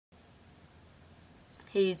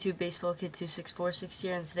Hey YouTube, Baseball Kid 26446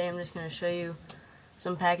 here, and today I'm just going to show you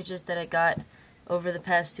some packages that I got over the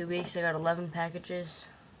past 2 weeks. I got 11 packages.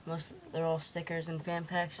 They're all stickers and fan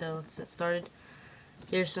packs, so let's get started.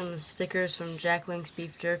 Here's some stickers from Jack Link's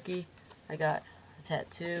Beef Jerky. I got a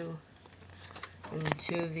tattoo and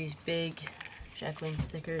 2 of these big Jack Link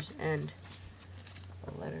stickers and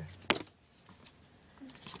a letter.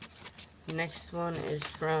 The next one is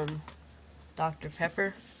from Dr.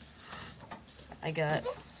 Pepper. I got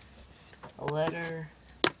a letter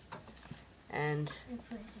and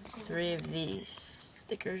 3 of these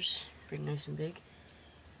stickers, pretty nice and big.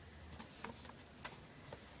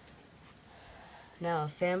 Now a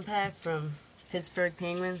fan pack from Pittsburgh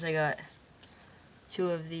Penguins. I got 2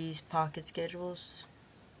 of these pocket schedules.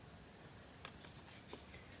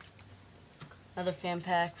 Another fan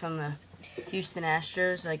pack from the Houston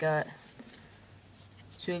Astros. I got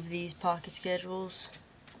 2 of these pocket schedules.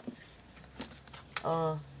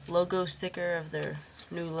 A logo sticker of their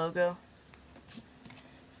new logo,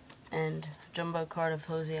 and a jumbo card of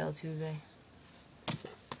Jose Altuve.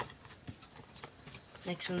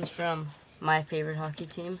 Next one's from my favorite hockey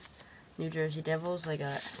team, New Jersey Devils. I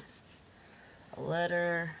got a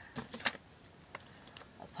letter,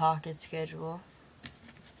 a pocket schedule,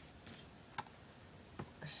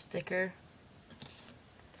 a sticker,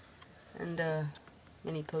 and a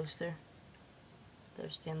mini poster.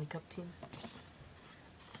 Their Stanley Cup team.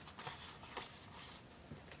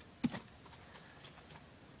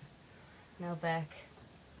 Now back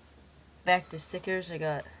to stickers. I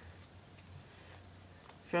got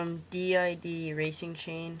from D.I.D Racing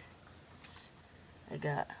Chain. I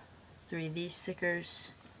got 3 of these stickers,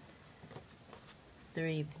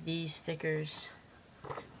 3 of these stickers,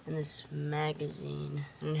 and this magazine.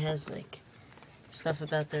 And it has like stuff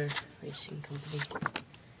about their racing company.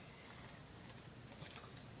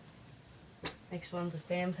 Next one's a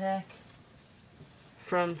fan pack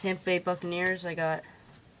from Tampa Bay Buccaneers. I got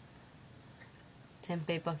Tampa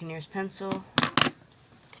Bay Buccaneers pencil,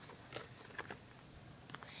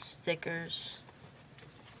 stickers,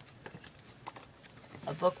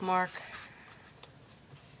 a bookmark,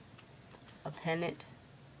 a pennant,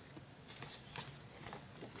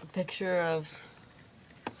 a picture of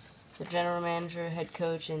the general manager, head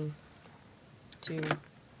coach, and 2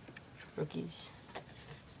 rookies,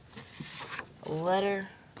 a letter,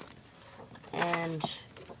 and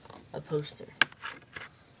a poster.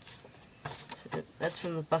 That's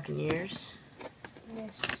from the Buccaneers.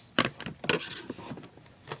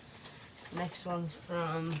 Next one's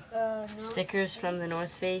from stickers from the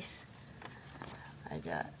North Face. I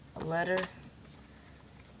got a letter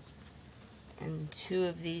and 2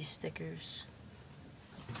 of these stickers.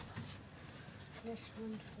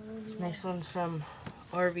 Next one's from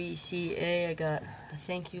RBCA. I got a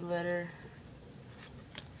thank you letter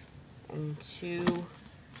and 2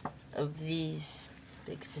 of these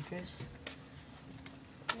big stickers.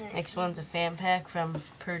 Next one's a fan pack from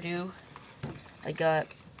Purdue. I got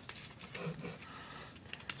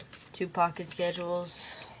 2 pocket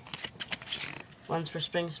schedules. One's for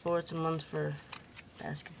spring sports and one's for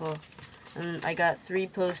basketball. And I got 3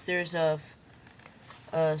 posters of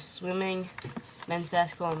swimming, men's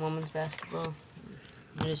basketball, and women's basketball.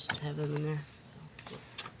 I just have them in there.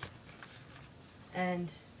 And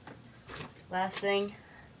last thing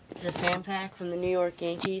is a fan pack from the New York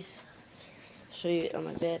Yankees. Show you it on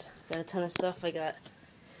my bed. Got a ton of stuff. I got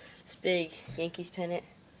this big Yankees pennant,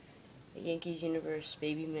 a Yankees Universe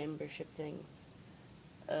baby membership thing,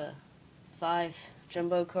 5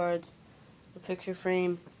 jumbo cards, a picture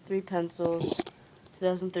frame, 3 pencils,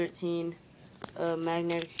 2013, a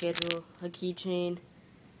magnetic schedule, a keychain,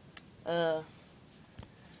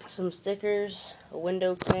 some stickers, a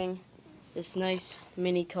window cling, this nice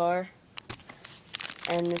mini car,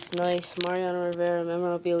 and this nice Mariano Rivera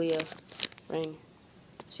memorabilia ring.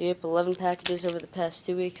 So yep, 11 packages over the past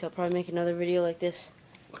 2 weeks. I'll probably make another video like this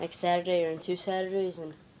next Saturday or in 2 Saturdays.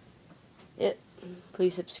 And yep,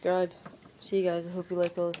 please subscribe. See you guys. I hope you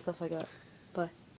liked all the stuff I got. Bye.